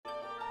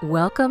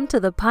Welcome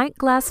to the Pint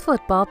Glass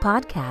Football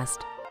Podcast.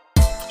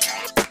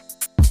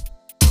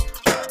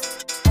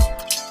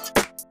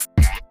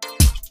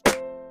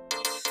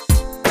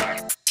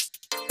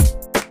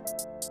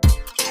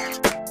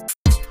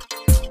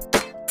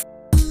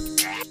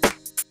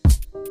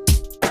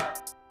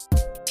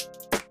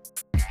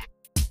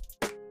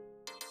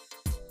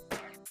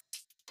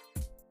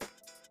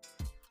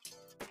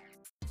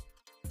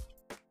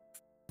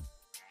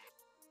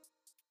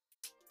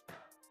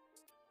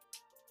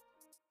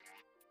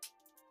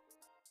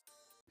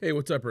 Hey,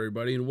 what's up,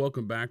 everybody, and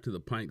welcome back to the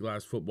Pint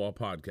Glass Football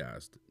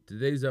Podcast.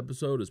 Today's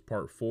episode is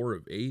part 4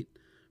 of 8,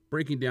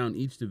 breaking down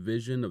each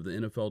division of the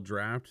NFL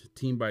Draft,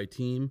 team by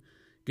team,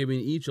 giving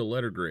each a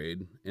letter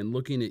grade, and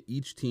looking at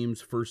each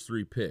team's first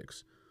 3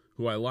 picks,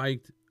 who I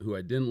liked, who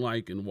I didn't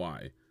like, and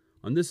why.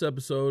 On this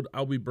episode,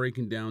 I'll be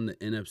breaking down the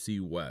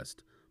NFC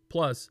West.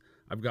 Plus,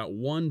 I've got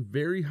one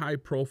very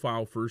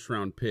high-profile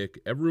first-round pick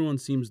everyone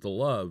seems to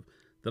love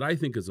that I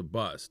think is a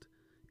bust,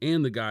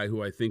 and the guy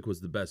who I think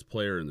was the best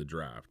player in the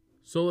draft.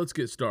 So let's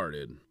get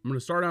started. I'm going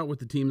to start out with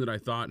the team that I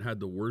thought had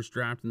the worst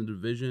draft in the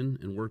division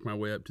and work my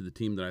way up to the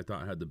team that I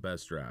thought had the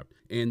best draft.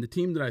 And the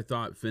team that I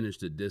thought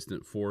finished a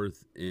distant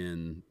 4th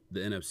in the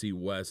NFC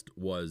West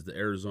was the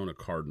Arizona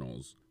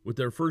Cardinals. With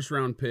their first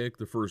round pick,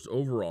 the first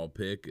overall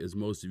pick, as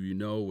most of you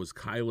know, was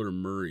Kyler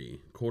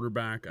Murray,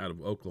 quarterback out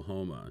of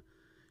Oklahoma.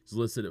 He's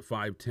listed at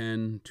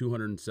 5'10",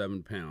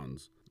 207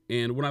 pounds.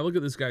 And when I look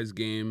at this guy's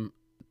game,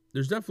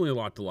 there's definitely a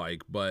lot to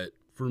like, but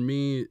for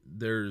me,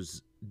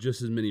 there's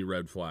just as many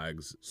red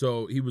flags.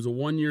 So he was a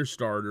 1-year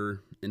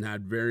starter and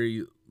had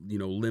very,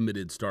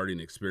 limited starting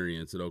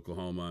experience at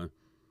Oklahoma.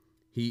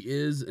 He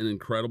is an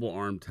incredible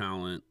arm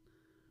talent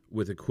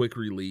with a quick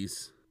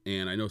release,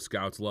 and I know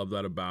scouts love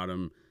that about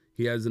him.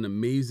 He has an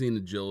amazing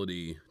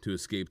agility to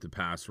escape the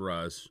pass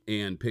rush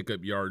and pick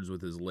up yards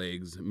with his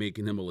legs,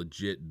 making him a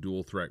legit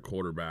dual threat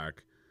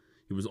quarterback.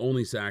 He was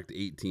only sacked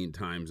 18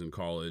 times in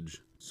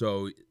college.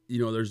 So,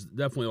 there's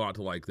definitely a lot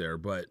to like there,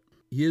 but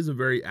he is a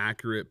very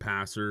accurate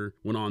passer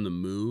when on the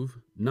move,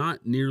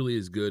 not nearly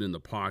as good in the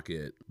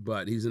pocket,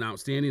 but he's an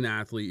outstanding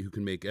athlete who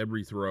can make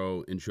every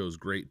throw and shows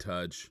great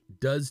touch,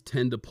 does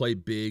tend to play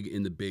big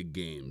in the big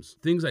games.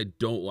 Things I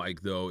don't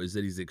like, though, is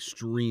that he's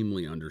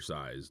extremely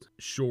undersized,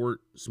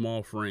 short,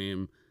 small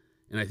frame,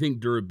 and I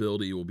think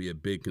durability will be a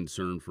big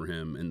concern for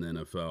him in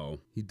the NFL.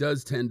 He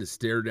does tend to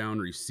stare down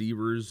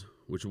receivers,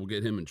 which will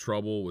get him in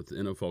trouble with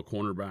NFL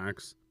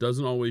cornerbacks,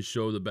 doesn't always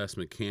show the best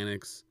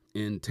mechanics,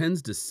 and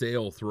tends to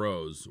sail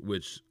throws,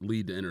 which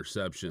lead to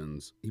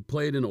interceptions. He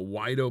played in a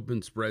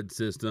wide-open spread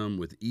system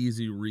with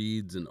easy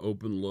reads and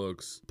open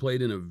looks,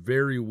 played in a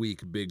very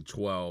weak Big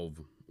 12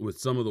 with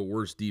some of the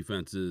worst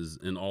defenses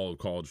in all of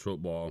college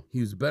football. He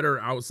was better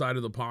outside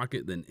of the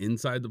pocket than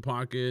inside the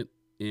pocket,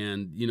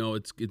 and,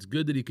 it's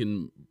good that he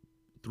can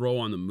throw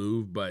on the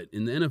move, but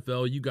in the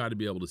NFL, you got to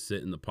be able to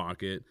sit in the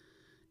pocket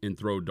and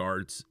throw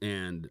darts,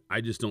 and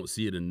I just don't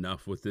see it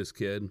enough with this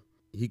kid.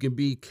 He can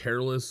be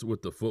careless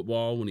with the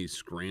football when he's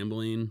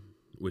scrambling,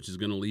 which is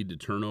going to lead to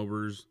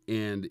turnovers.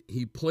 And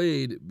he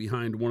played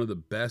behind one of the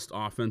best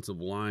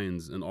offensive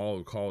lines in all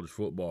of college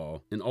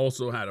football and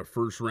also had a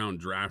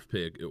first-round draft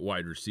pick at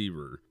wide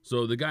receiver.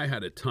 So the guy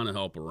had a ton of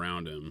help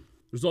around him.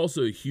 There's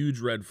also a huge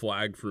red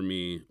flag for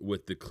me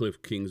with the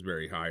Cliff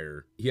Kingsbury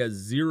hire. He has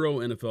 0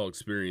 NFL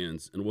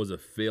experience and was a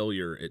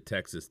failure at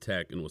Texas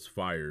Tech and was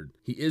fired.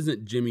 He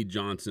isn't Jimmy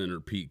Johnson or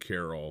Pete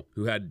Carroll,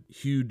 who had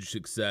huge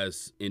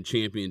success and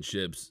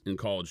championships in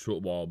college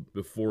football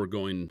before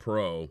going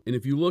pro. And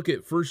if you look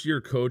at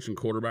first-year coach and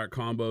quarterback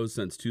combos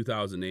since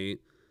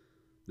 2008,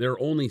 they're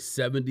only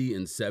 70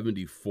 and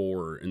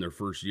 74 in their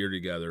first year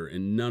together,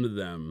 and none of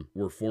them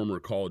were former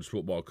college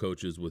football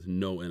coaches with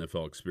no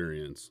NFL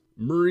experience.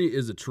 Murray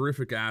is a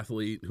terrific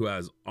athlete who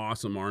has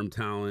awesome arm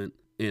talent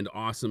and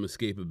awesome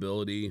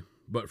escapability,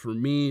 but for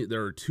me,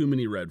 there are too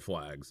many red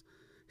flags.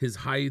 His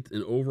height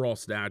and overall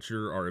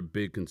stature are a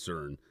big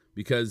concern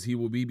because he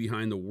will be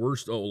behind the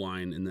worst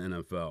O-line in the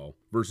NFL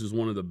versus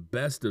one of the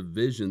best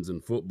divisions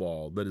in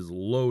football that is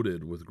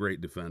loaded with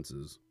great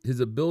defenses. His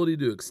ability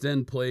to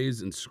extend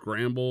plays and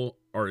scramble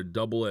are a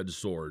double-edged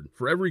sword.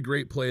 For every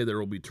great play, there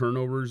will be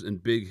turnovers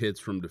and big hits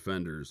from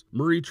defenders.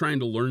 Murray trying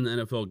to learn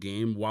the NFL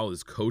game while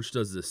his coach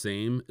does the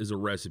same is a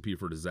recipe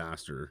for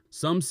disaster.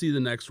 Some see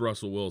the next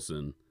Russell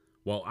Wilson,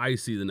 while I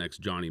see the next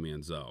Johnny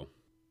Manziel.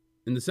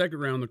 In the second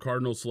round, the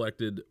Cardinals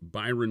selected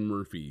Byron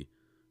Murphy,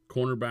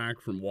 cornerback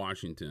from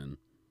Washington.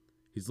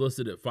 He's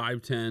listed at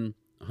 5'10",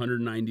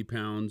 190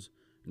 pounds,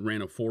 and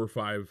ran a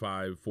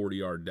 4.55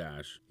 40-yard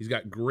dash. He's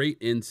got great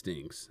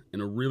instincts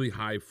and a really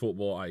high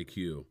football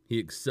IQ. He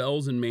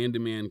excels in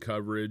man-to-man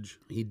coverage.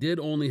 He did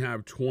only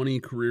have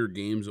 20 career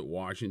games at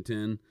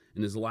Washington,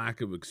 and his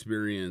lack of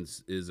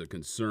experience is a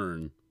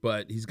concern.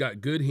 But he's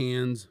got good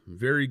hands,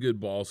 very good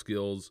ball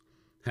skills,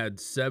 had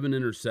 7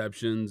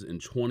 interceptions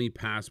and 20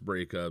 pass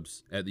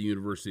breakups at the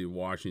University of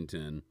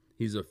Washington.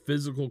 He's a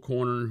physical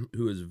corner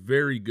who is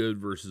very good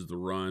versus the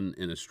run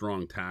and a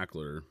strong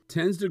tackler.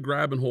 Tends to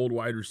grab and hold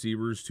wide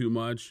receivers too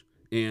much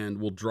and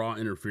will draw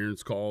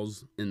interference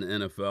calls in the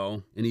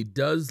NFL. And he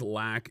does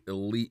lack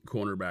elite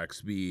cornerback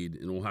speed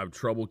and will have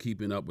trouble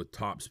keeping up with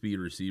top speed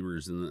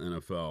receivers in the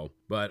NFL.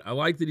 But I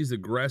like that he's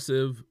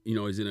aggressive.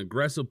 He's an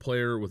aggressive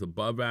player with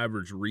above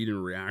average read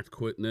and react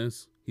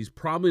quickness. He's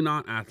probably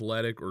not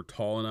athletic or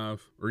tall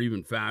enough or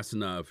even fast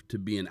enough to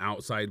be an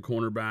outside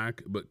cornerback,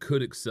 but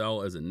could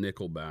excel as a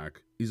nickelback.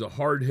 He's a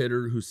hard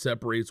hitter who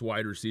separates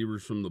wide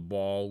receivers from the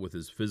ball with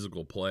his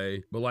physical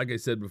play. But like I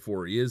said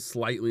before, he is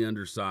slightly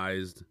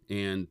undersized,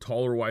 and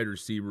taller wide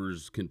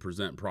receivers can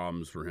present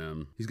problems for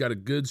him. He's got a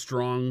good,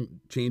 strong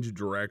change of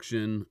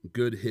direction,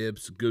 good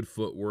hips, good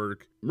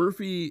footwork.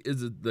 Murphy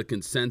is the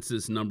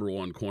consensus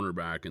 #1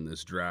 cornerback in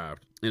this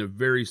draft and a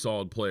very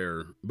solid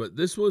player, but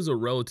this was a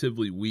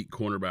relatively weak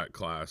cornerback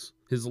class.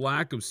 His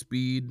lack of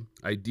speed,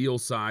 ideal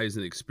size,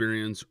 and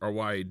experience are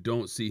why I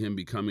don't see him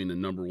becoming a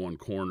 #1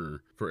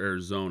 corner for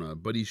Arizona,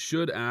 but he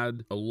should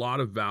add a lot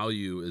of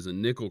value as a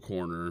nickel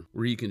corner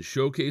where he can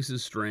showcase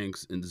his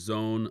strengths in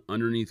zone,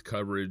 underneath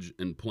coverage,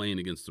 and playing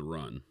against the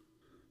run.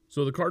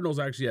 So the Cardinals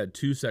actually had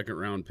 2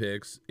 second-round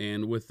picks,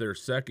 and with their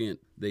second,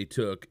 they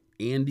took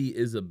Andy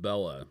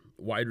Isabella,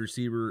 wide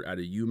receiver out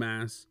of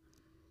UMass.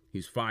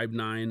 He's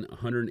 5'9",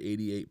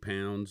 188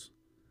 pounds,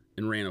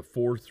 and ran a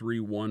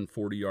 4.31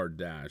 40-yard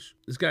dash.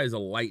 This guy is a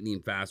lightning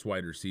fast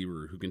wide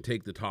receiver who can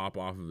take the top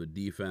off of a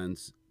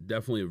defense,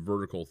 definitely a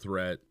vertical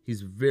threat.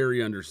 He's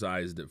very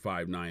undersized at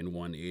 5'9",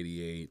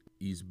 188.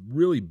 He's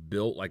really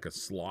built like a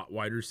slot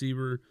wide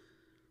receiver,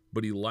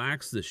 but he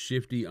lacks the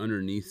shifty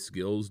underneath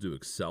skills to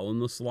excel in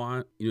the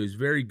slot. He's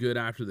very good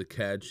after the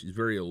catch. He's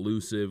very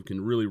elusive, can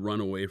really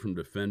run away from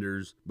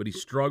defenders, but he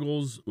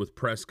struggles with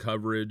press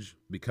coverage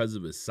because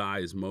of his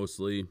size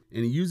mostly,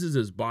 and he uses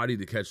his body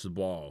to catch the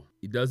ball.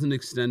 He doesn't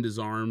extend his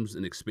arms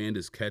and expand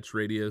his catch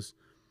radius,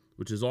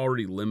 which is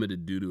already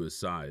limited due to his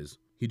size.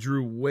 He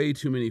drew way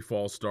too many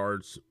false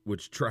starts,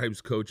 which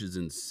drives coaches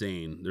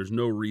insane. There's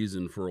no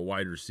reason for a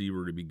wide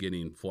receiver to be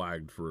getting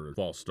flagged for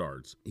false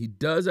starts. He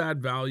does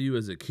add value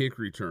as a kick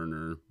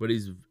returner, but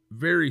he's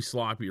very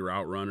sloppy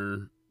route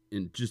runner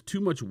and just too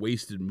much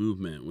wasted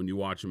movement when you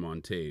watch him on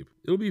tape.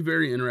 It'll be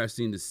very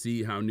interesting to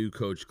see how new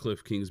coach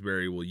Cliff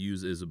Kingsbury will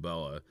use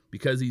Isabella,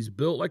 because he's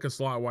built like a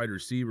slot wide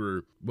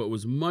receiver, but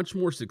was much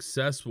more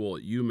successful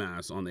at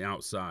UMass on the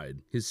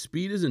outside. His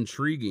speed is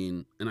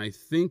intriguing, and I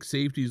think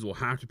safeties will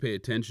have to pay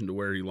attention to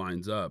where he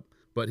lines up,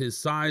 but his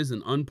size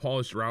and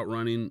unpolished route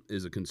running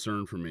is a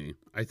concern for me.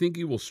 I think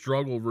he will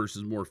struggle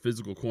versus more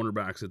physical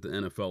cornerbacks at the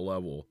NFL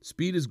level.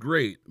 Speed is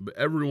great, but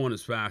everyone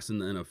is fast in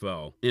the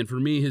NFL. And for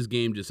me, his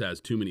game just has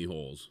too many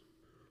holes.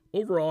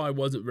 Overall, I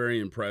wasn't very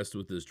impressed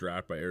with this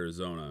draft by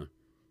Arizona.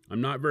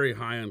 I'm not very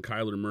high on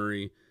Kyler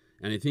Murray,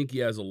 and I think he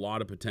has a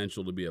lot of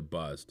potential to be a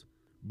bust.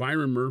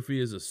 Byron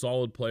Murphy is a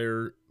solid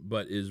player,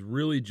 but is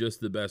really just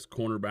the best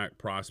cornerback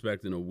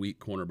prospect in a weak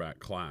cornerback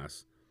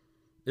class.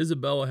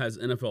 Isabella has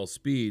NFL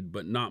speed,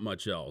 but not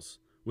much else.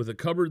 With a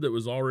cupboard that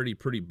was already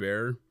pretty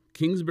bare,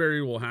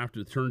 Kingsbury will have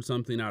to turn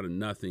something out of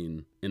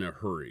nothing in a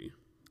hurry.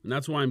 And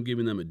that's why I'm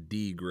giving them a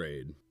D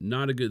grade.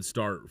 Not a good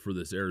start for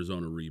this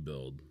Arizona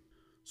rebuild.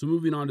 So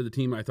moving on to the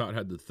team I thought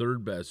had the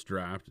third best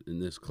draft in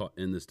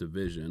this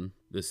division,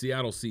 the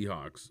Seattle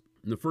Seahawks.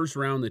 In the first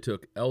round, they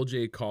took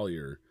L.J.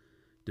 Collier,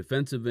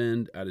 defensive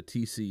end out of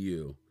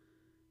TCU.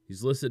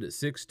 He's listed at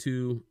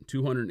 6'2",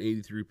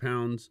 283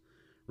 pounds,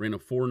 ran a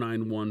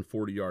 4.91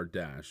 40-yard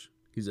dash.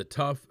 He's a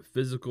tough,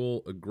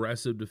 physical,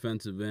 aggressive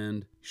defensive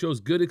end. He shows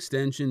good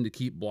extension to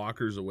keep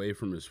blockers away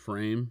from his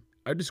frame.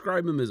 I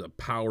describe him as a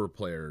power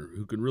player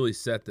who can really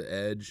set the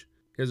edge.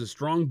 He has a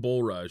strong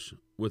bull rush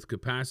with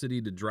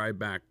capacity to drive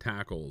back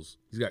tackles.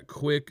 He's got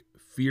quick,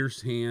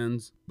 fierce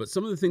hands, but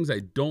some of the things I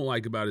don't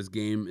like about his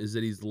game is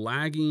that he's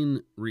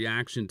lagging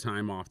reaction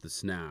time off the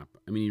snap.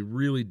 I mean, he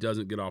really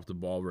doesn't get off the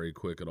ball very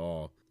quick at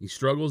all. He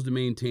struggles to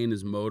maintain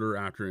his motor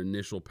after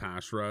initial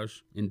pass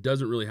rush and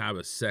doesn't really have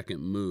a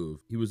second move.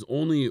 He was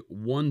only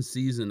 1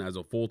 season as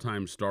a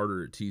full-time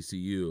starter at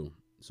TCU,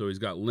 so he's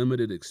got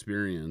limited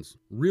experience.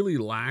 Really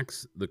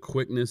lacks the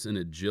quickness and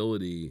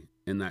agility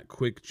and that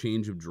quick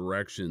change of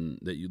direction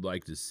that you'd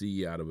like to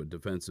see out of a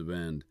defensive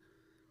end.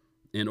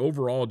 And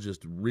overall,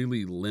 just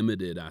really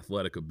limited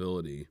athletic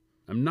ability.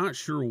 I'm not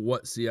sure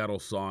what Seattle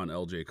saw in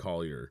L.J.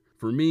 Collier.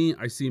 For me,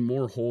 I see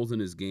more holes in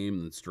his game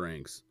than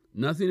strengths.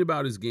 Nothing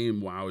about his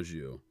game wows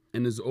you,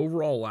 and his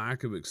overall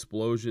lack of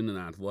explosion and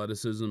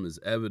athleticism is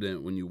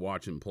evident when you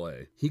watch him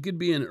play. He could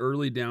be an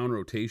early down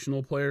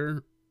rotational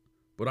player,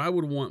 but I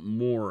would want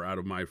more out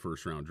of my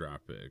first-round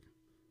draft pick.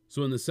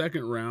 So in the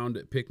second round,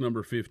 at pick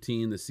number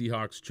 15, the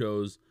Seahawks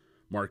chose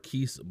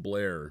Marquise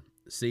Blair,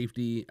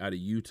 safety out of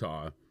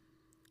Utah.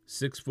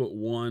 6'1",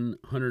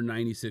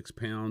 196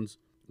 pounds,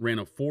 ran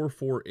a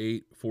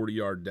 4.48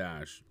 40-yard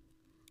dash.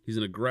 He's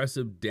an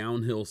aggressive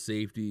downhill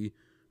safety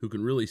who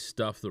can really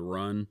stuff the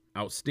run.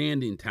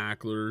 Outstanding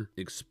tackler,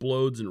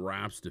 explodes and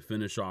wraps to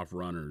finish off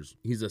runners.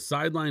 He's a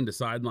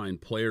sideline-to-sideline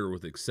player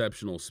with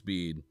exceptional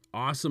speed,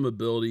 awesome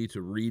ability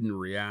to read and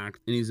react,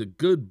 and he's a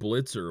good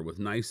blitzer with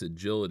nice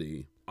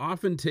agility.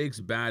 Often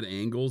takes bad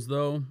angles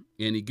though,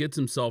 and he gets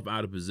himself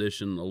out of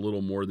position a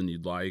little more than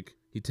you'd like.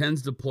 He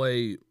tends to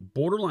play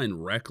borderline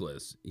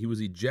reckless. He was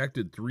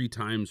ejected 3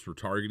 times for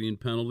targeting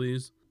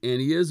penalties,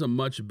 and he is a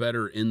much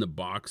better in the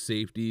box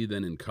safety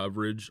than in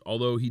coverage,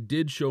 although he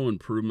did show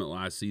improvement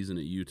last season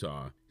at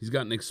Utah. He's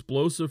got an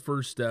explosive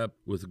first step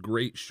with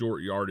great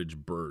short yardage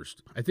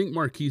burst. I think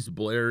Marquise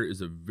Blair is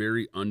a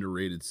very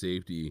underrated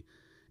safety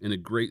and a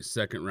great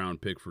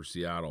second-round pick for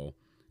Seattle.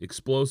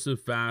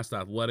 Explosive, fast,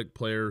 athletic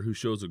player who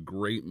shows a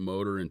great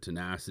motor and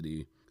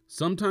tenacity.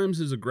 Sometimes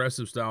his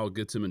aggressive style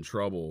gets him in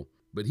trouble,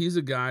 but he's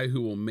a guy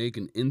who will make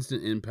an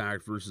instant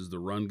impact versus the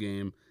run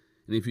game,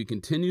 and if he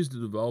continues to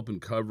develop in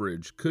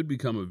coverage, could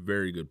become a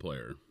very good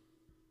player.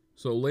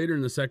 So later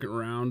in the second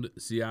round,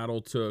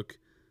 Seattle took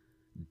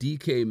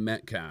DK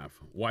Metcalf,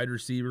 wide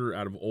receiver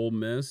out of Ole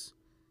Miss.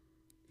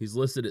 He's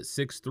listed at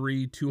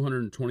 6'3",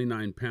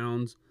 229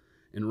 pounds,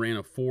 and ran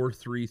a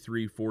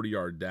 4.33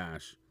 40-yard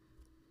dash.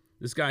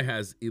 This guy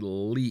has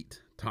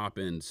elite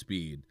top-end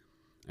speed.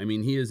 I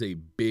mean, he is a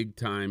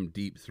big-time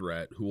deep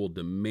threat who will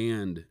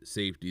demand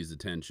safety's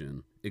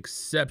attention.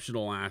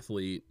 Exceptional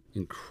athlete,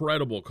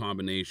 incredible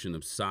combination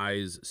of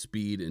size,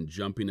 speed, and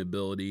jumping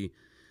ability.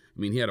 I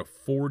mean, he had a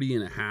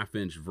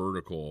 40.5-inch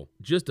vertical.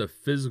 Just a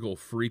physical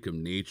freak of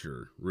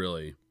nature,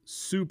 really.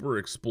 Super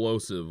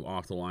explosive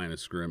off the line of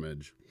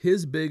scrimmage.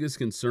 His biggest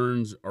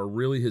concerns are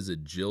really his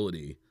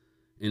agility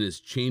and his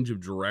change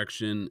of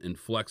direction and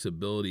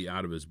flexibility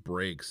out of his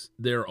breaks.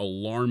 They're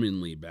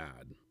alarmingly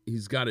bad.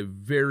 He's got a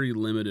very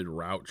limited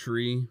route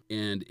tree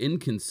and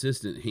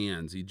inconsistent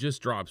hands. He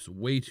just drops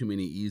way too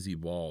many easy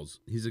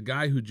balls. He's a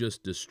guy who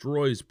just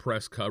destroys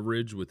press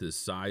coverage with his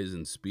size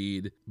and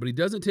speed, but he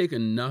doesn't take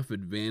enough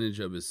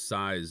advantage of his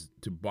size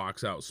to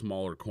box out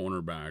smaller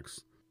cornerbacks.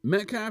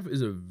 Metcalf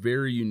is a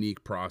very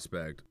unique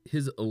prospect.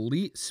 His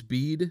elite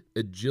speed,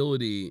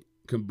 agility,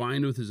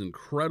 combined with his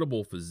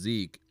incredible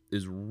physique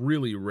is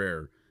really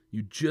rare.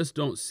 You just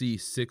don't see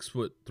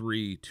 6'3",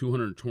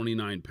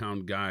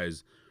 229-pound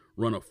guys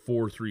run a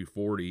 4.3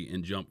 40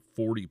 and jump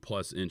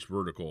 40+ inch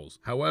verticals.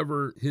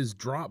 However, his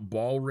drop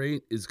ball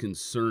rate is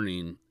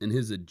concerning and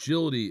his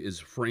agility is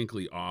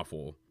frankly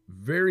awful.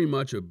 Very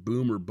much a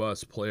boom or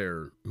bust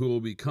player who will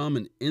become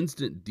an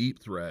instant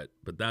deep threat,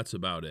 but that's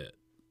about it.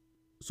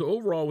 So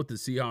overall with the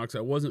Seahawks,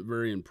 I wasn't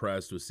very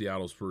impressed with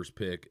Seattle's first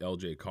pick,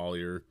 LJ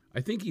Collier.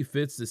 I think he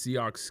fits the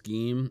Seahawks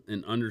scheme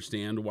and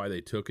understand why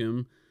they took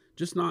him,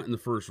 just not in the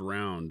first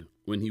round,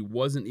 when he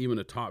wasn't even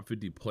a top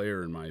 50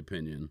 player in my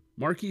opinion.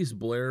 Marquise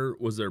Blair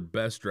was their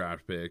best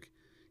draft pick.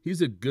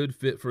 He's a good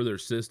fit for their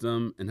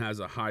system and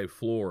has a high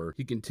floor.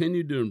 He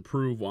continued to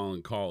improve while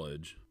in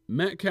college.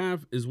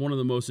 Metcalf is one of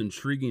the most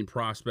intriguing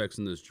prospects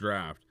in this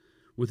draft,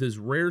 with his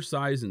rare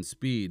size and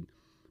speed,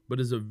 but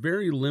is a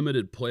very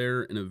limited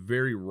player and a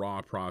very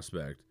raw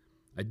prospect.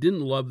 I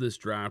didn't love this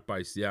draft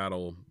by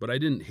Seattle, but I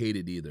didn't hate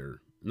it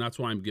either, and that's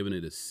why I'm giving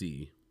it a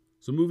C.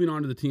 So moving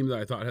on to the team that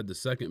I thought had the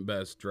second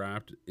best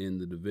draft in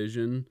the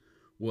division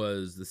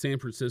was the San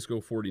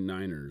Francisco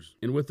 49ers.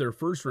 And with their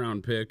first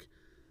round pick,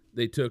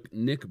 they took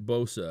Nick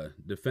Bosa,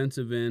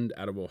 defensive end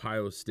out of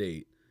Ohio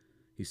State.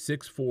 He's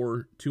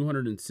 6'4",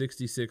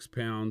 266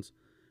 pounds,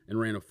 and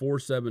ran a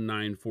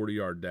 4.79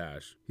 40-yard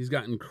dash. He's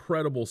got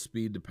incredible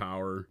speed to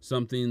power,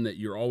 something that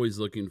you're always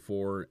looking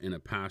for in a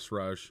pass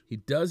rush. He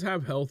does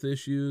have health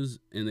issues,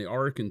 and they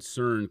are a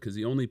concern because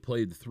he only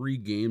played 3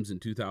 games in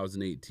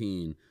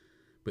 2018.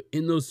 But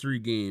in those 3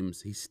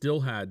 games, he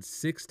still had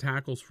 6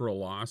 tackles for a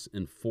loss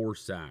and 4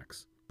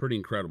 sacks. Pretty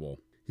incredible.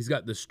 He's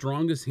got the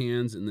strongest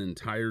hands in the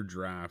entire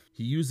draft.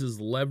 He uses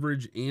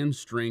leverage and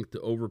strength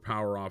to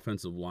overpower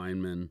offensive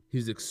linemen.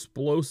 He's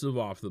explosive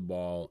off the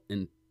ball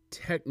and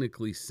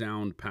technically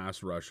sound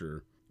pass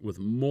rusher with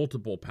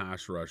multiple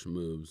pass rush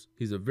moves.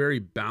 He's a very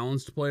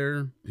balanced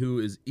player who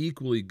is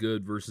equally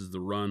good versus the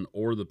run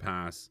or the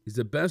pass. He's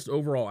the best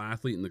overall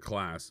athlete in the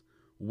class.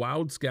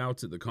 Wowed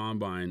scouts at the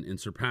combine and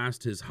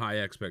surpassed his high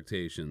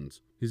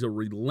expectations. He's a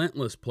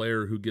relentless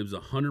player who gives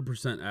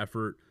 100%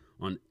 effort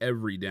on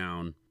every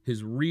down.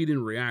 His read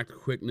and react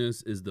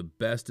quickness is the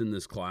best in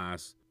this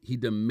class. He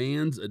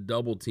demands a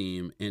double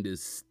team and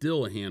is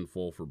still a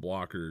handful for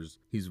blockers.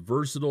 He's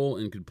versatile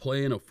and could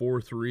play in a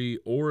 4-3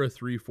 or a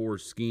 3-4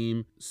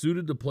 scheme.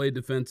 Suited to play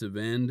defensive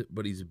end,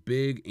 but he's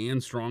big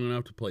and strong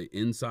enough to play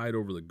inside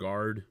over the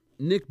guard.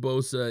 Nick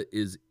Bosa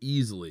is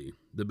easily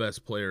the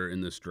best player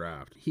in this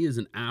draft. He is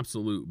an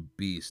absolute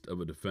beast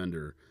of a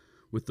defender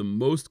with the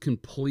most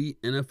complete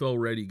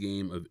NFL-ready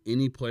game of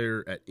any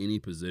player at any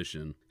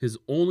position. His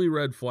only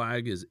red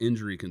flag is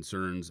injury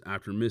concerns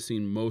after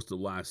missing most of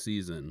last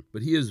season,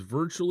 but he is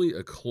virtually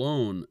a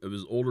clone of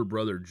his older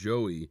brother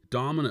Joey,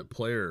 dominant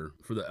player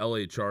for the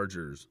LA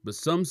Chargers. But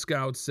some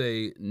scouts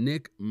say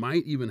Nick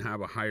might even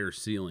have a higher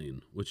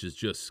ceiling, which is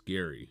just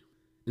scary.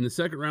 In the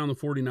second round, the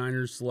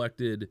 49ers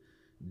selected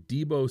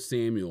Deebo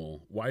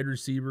Samuel, wide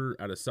receiver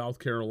out of South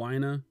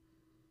Carolina.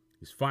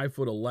 He's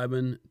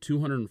 5'11",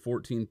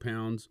 214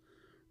 pounds,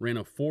 ran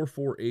a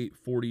 4.48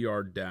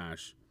 40-yard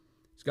dash.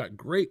 He's got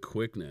great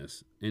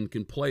quickness and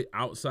can play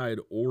outside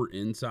or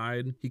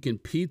inside. He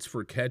competes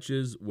for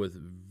catches with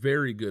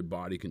very good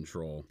body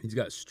control. He's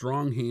got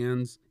strong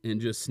hands and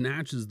just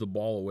snatches the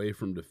ball away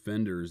from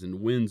defenders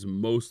and wins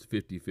most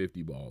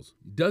 50-50 balls.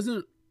 He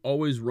doesn't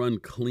always run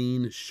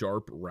clean,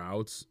 sharp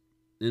routes,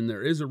 and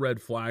there is a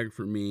red flag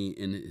for me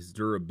in his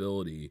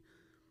durability.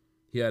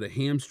 He had a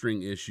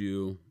hamstring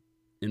issue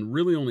and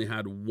really only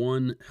had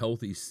one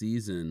healthy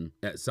season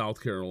at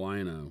South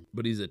Carolina.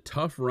 But he's a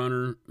tough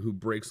runner who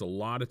breaks a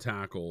lot of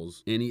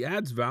tackles, and he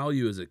adds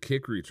value as a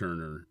kick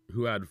returner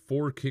who had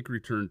 4 kick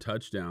return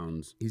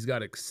touchdowns. He's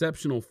got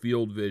exceptional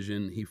field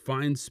vision. He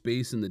finds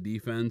space in the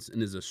defense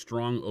and is a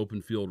strong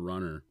open field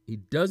runner. He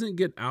doesn't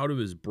get out of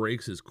his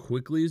breaks as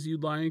quickly as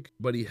you'd like,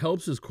 but he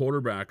helps his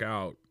quarterback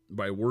out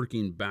by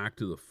working back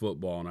to the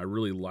football, and I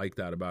really like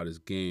that about his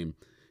game.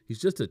 He's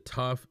just a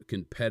tough,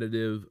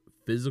 competitive,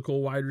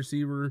 physical wide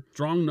receiver,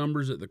 strong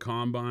numbers at the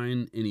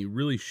combine, and he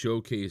really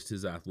showcased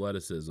his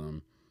athleticism.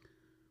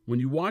 When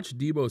you watch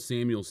Deebo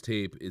Samuel's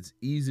tape, it's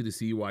easy to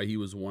see why he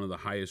was one of the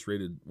highest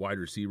rated wide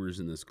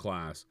receivers in this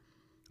class.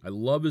 I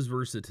love his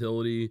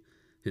versatility,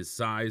 his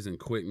size and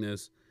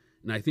quickness,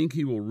 and I think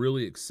he will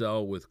really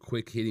excel with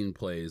quick hitting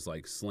plays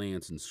like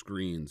slants and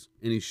screens.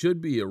 And he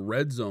should be a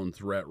red zone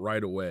threat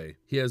right away.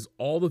 He has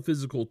all the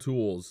physical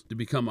tools to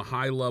become a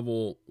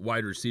high-level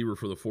wide receiver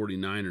for the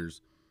 49ers.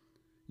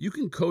 You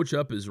can coach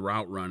up his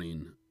route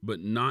running, but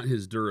not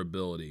his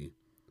durability.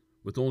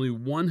 With only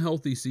one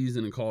healthy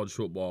season in college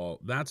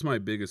football, that's my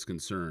biggest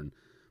concern,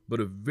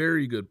 but a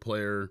very good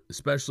player,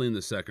 especially in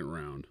the second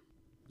round.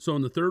 So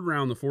in the third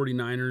round, the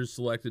 49ers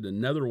selected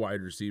another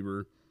wide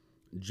receiver,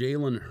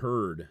 Jalen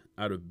Hurd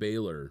out of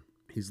Baylor.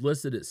 He's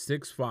listed at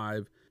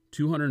 6'5",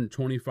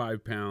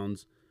 225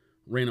 pounds,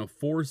 ran a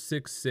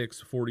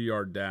 4.66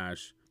 40-yard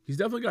dash. He's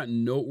definitely got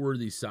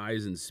noteworthy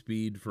size and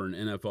speed for an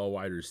NFL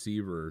wide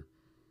receiver,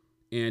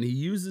 and he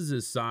uses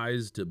his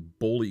size to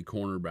bully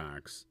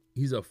cornerbacks.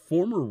 He's a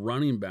former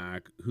running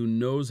back who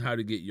knows how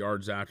to get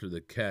yards after the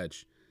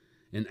catch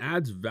and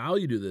adds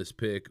value to this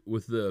pick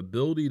with the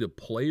ability to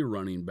play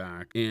running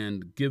back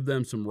and give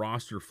them some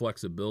roster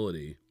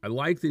flexibility. I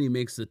like that he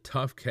makes the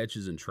tough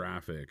catches in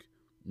traffic,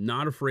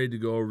 not afraid to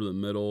go over the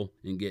middle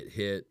and get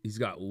hit. He's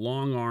got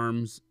long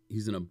arms.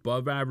 He's an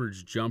above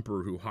average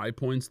jumper who high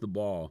points the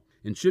ball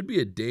and should be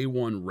a day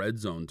one red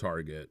zone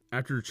target.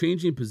 After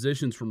changing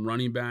positions from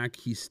running back,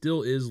 he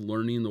still is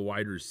learning the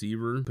wide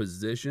receiver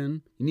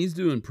position. He needs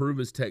to improve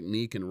his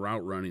technique and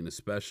route running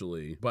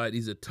especially, but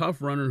he's a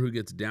tough runner who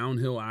gets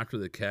downhill after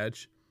the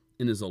catch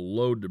and is a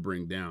load to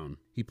bring down.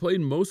 He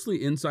played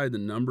mostly inside the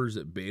numbers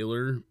at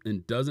Baylor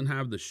and doesn't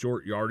have the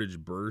short yardage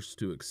burst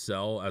to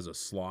excel as a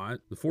slot.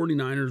 The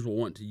 49ers will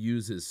want to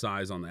use his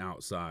size on the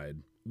outside.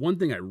 One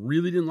thing I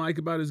really didn't like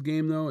about his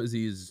game, though, is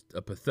he's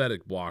a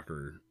pathetic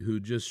blocker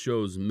who just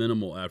shows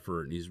minimal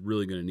effort, and he's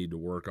really going to need to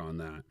work on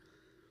that.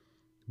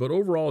 But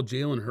overall,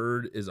 Jalen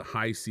Hurd is a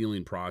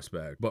high-ceiling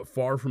prospect, but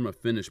far from a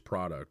finished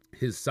product.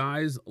 His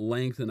size,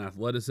 length, and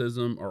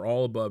athleticism are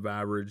all above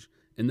average,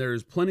 and there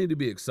is plenty to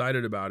be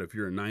excited about if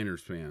you're a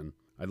Niners fan.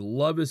 I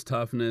love his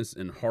toughness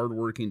and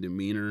hard-working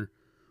demeanor.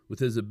 With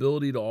his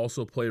ability to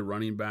also play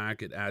running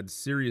back, it adds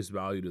serious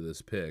value to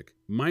this pick.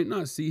 Might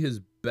not see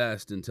his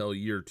best until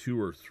year 2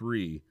 or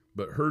 3,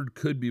 but Hurd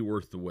could be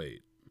worth the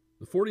wait.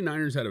 The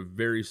 49ers had a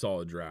very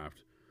solid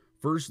draft.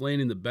 First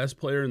landing the best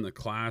player in the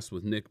class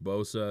with Nick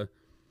Bosa.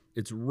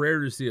 It's rare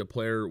to see a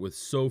player with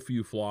so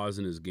few flaws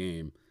in his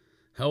game.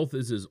 Health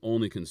is his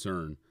only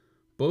concern.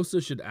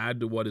 Bosa should add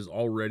to what is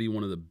already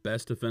one of the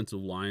best defensive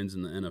lines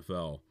in the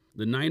NFL.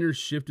 The Niners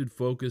shifted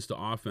focus to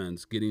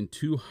offense, getting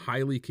 2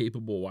 highly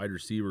capable wide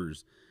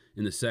receivers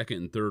in the second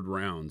and third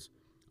rounds.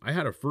 I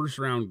had a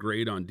first-round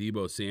grade on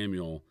Deebo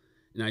Samuel,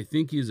 and I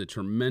think he is a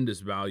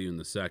tremendous value in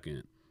the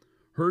second.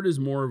 Hurd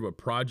is more of a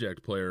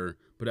project player,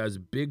 but has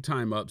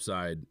big-time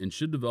upside and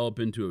should develop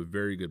into a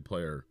very good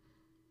player.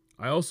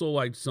 I also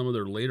liked some of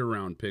their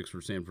later-round picks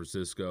for San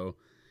Francisco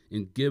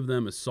and give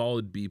them a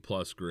solid B+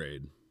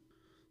 grade.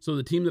 So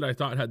the team that I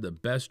thought had the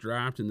best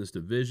draft in this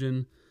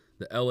division,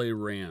 the LA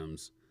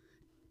Rams.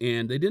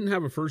 And they didn't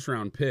have a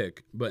first-round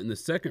pick, but in the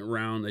second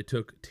round, they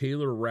took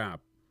Taylor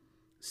Rapp,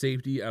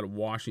 safety out of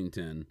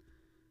Washington.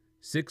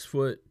 6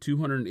 foot,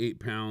 208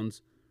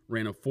 pounds,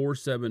 ran a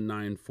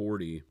 4.79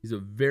 40. He's a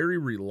very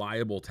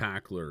reliable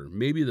tackler,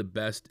 maybe the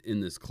best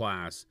in this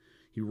class.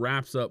 He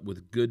wraps up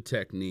with good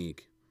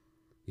technique.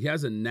 He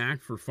has a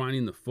knack for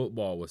finding the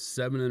football with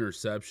 7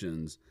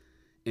 interceptions,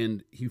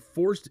 and he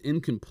forced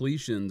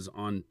incompletions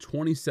on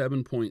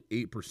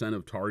 27.8%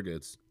 of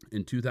targets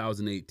in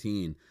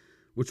 2018.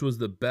 Which was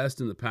the best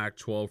in the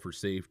Pac-12 for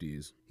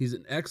safeties. He's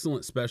an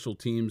excellent special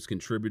teams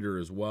contributor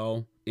as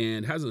well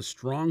and has a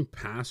strong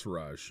pass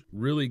rush,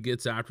 really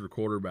gets after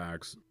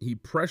quarterbacks. He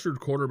pressured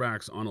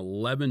quarterbacks on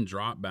 11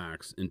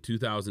 dropbacks in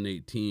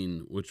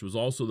 2018, which was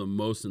also the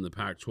most in the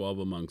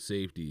Pac-12 among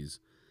safeties.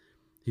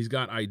 He's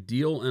got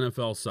ideal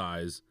NFL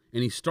size,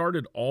 and he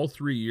started all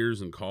 3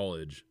 years in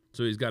college,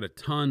 so he's got a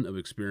ton of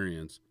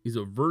experience. He's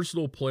a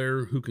versatile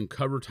player who can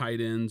cover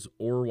tight ends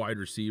or wide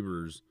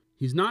receivers.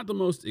 He's not the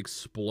most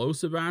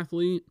explosive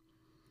athlete,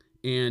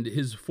 and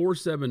his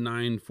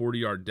 4.79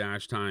 40-yard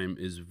dash time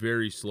is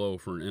very slow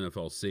for an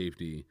NFL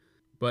safety.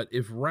 But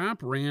if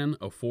Rapp ran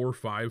a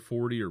 4.5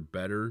 40 or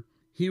better,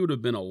 he would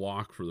have been a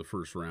lock for the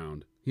first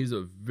round. He's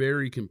a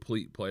very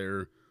complete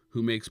player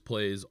who makes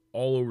plays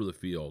all over the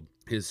field.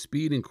 His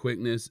speed and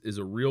quickness is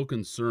a real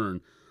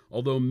concern,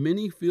 although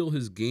many feel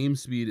his game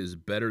speed is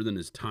better than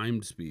his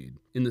timed speed.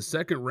 In the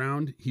second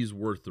round, he's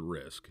worth the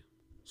risk.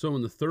 So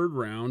in the third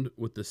round,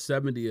 with the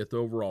 70th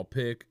overall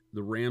pick,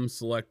 the Rams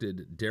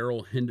selected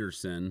Darrell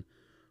Henderson,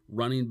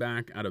 running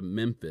back out of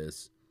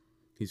Memphis.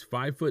 He's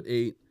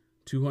 5'8",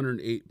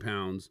 208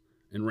 pounds,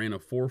 and ran a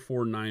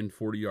 4.49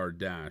 40-yard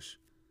dash.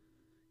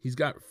 He's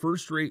got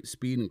first-rate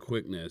speed and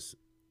quickness,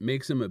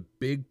 makes him a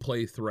big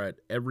play threat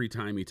every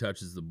time he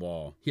touches the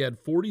ball. He had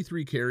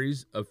 43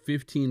 carries of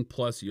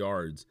 15-plus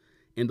yards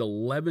and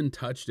 11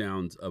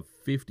 touchdowns of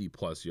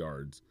 50-plus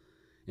yards,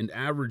 and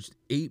averaged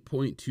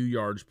 8.2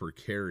 yards per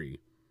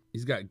carry.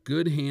 He's got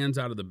good hands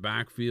out of the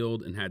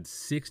backfield and had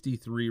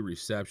 63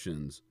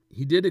 receptions.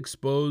 He did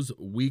expose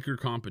weaker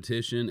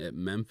competition at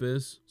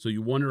Memphis, so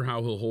you wonder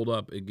how he'll hold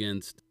up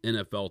against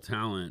NFL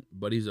talent,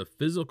 but he's a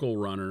physical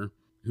runner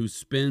who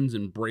spins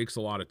and breaks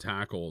a lot of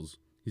tackles.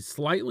 He's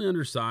slightly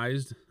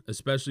undersized,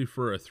 especially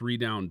for a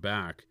 3-down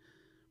back,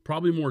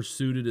 probably more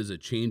suited as a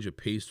change of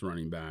pace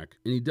running back.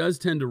 And he does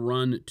tend to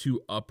run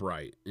too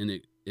upright, and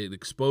it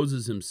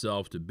exposes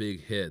himself to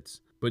big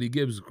hits. But he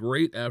gives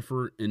great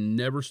effort and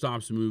never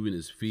stops moving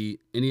his feet.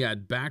 And he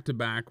had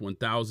back-to-back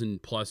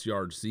 1,000-plus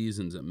yard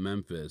seasons at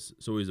Memphis,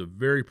 so he's a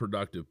very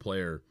productive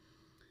player.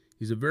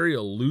 He's a very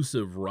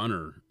elusive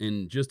runner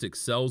and just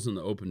excels in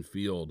the open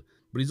field.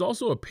 But he's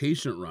also a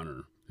patient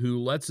runner who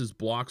lets his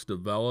blocks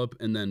develop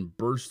and then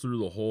bursts through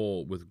the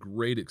hole with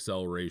great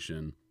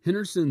acceleration.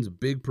 Henderson's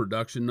big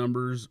production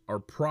numbers are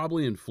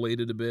probably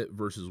inflated a bit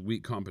versus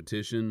weak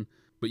competition,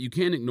 but you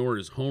can't ignore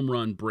his home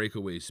run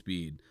breakaway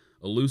speed,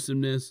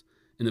 elusiveness,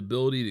 and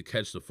ability to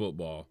catch the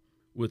football.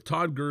 With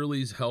Todd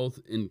Gurley's health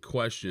in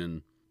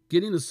question,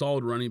 getting a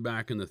solid running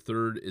back in the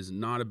third is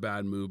not a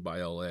bad move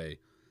by LA.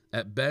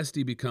 At best,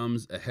 he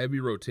becomes a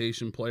heavy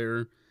rotation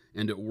player,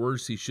 and at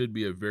worst, he should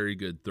be a very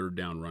good third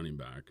down running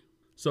back.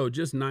 So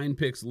just 9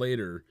 picks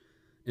later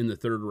in the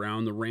third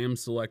round, the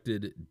Rams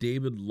selected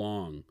David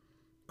Long,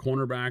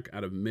 cornerback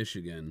out of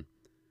Michigan.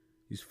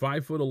 He's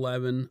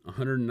 5'11",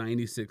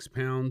 196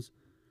 pounds,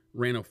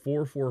 ran a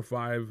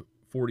 4.45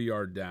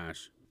 40-yard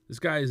dash. This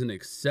guy is an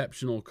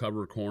exceptional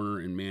cover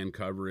corner in man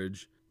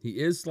coverage. He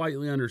is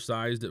slightly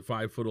undersized at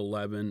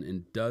 5'11"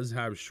 and does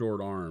have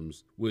short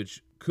arms,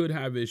 which could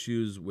have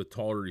issues with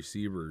taller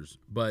receivers,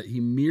 but he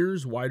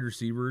mirrors wide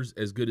receivers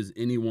as good as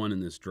anyone in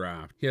this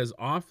draft. He has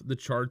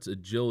off-the-charts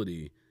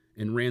agility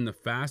and ran the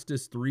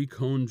fastest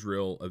 3-cone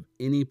drill of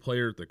any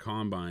player at the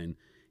Combine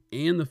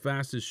and the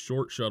fastest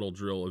short shuttle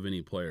drill of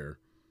any player.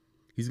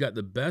 He's got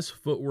the best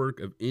footwork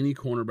of any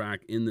cornerback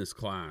in this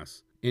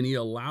class, and he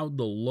allowed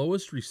the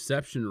lowest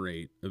reception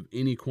rate of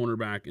any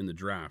cornerback in the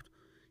draft.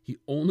 He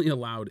only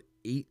allowed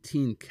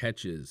 18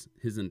 catches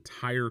his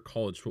entire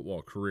college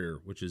football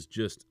career, which is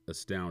just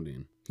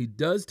astounding. He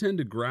does tend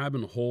to grab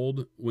and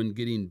hold when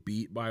getting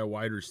beat by a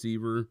wide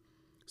receiver,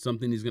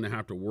 something he's going to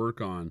have to work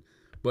on,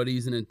 but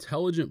he's an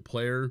intelligent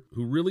player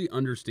who really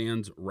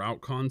understands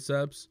route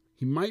concepts.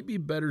 He might be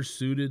better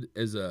suited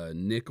as a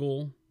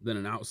nickel than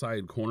an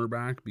outside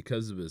cornerback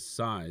because of his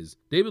size.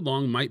 David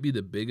Long might be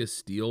the biggest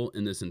steal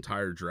in this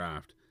entire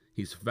draft.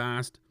 He's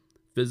fast,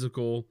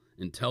 physical,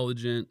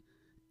 intelligent,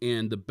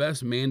 and the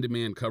best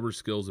man-to-man cover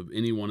skills of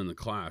anyone in the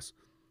class.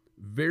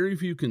 Very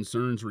few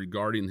concerns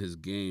regarding his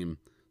game.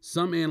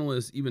 Some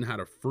analysts even had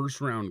a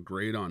first-round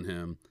grade on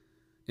him,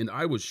 and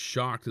I was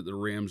shocked that the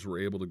Rams were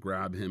able to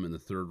grab him in the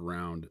third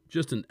round.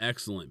 Just an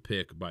excellent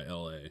pick by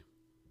LA.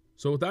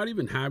 So without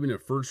even having a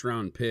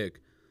first-round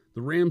pick,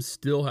 the Rams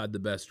still had the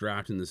best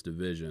draft in this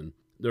division.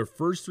 Their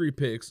first 3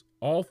 picks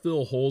all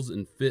fill holes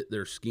and fit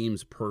their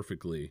schemes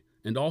perfectly,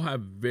 and all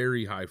have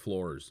very high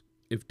floors.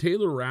 If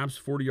Taylor Rapp's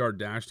 40-yard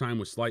dash time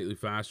was slightly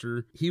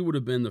faster, he would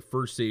have been the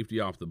first safety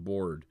off the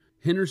board.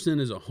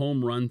 Henderson is a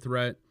home run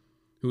threat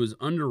who is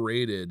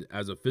underrated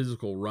as a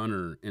physical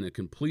runner and a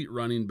complete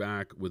running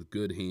back with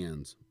good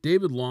hands.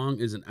 David Long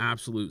is an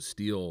absolute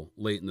steal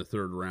late in the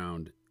third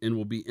round and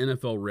will be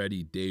NFL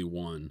ready day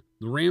one.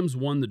 The Rams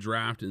won the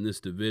draft in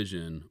this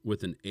division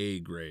with an A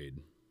grade.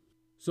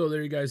 So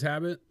there you guys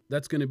have it.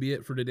 That's going to be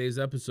it for today's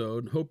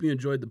episode. Hope you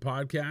enjoyed the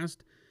podcast.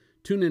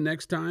 Tune in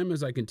next time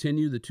as I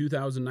continue the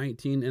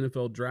 2019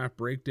 NFL Draft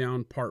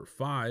Breakdown Part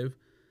 5.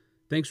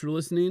 Thanks for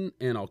listening,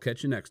 and I'll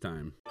catch you next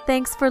time.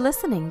 Thanks for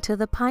listening to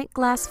the Pint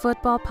Glass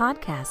Football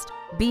Podcast.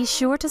 Be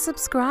sure to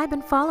subscribe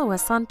and follow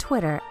us on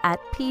Twitter at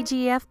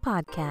PGF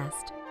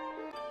Podcast.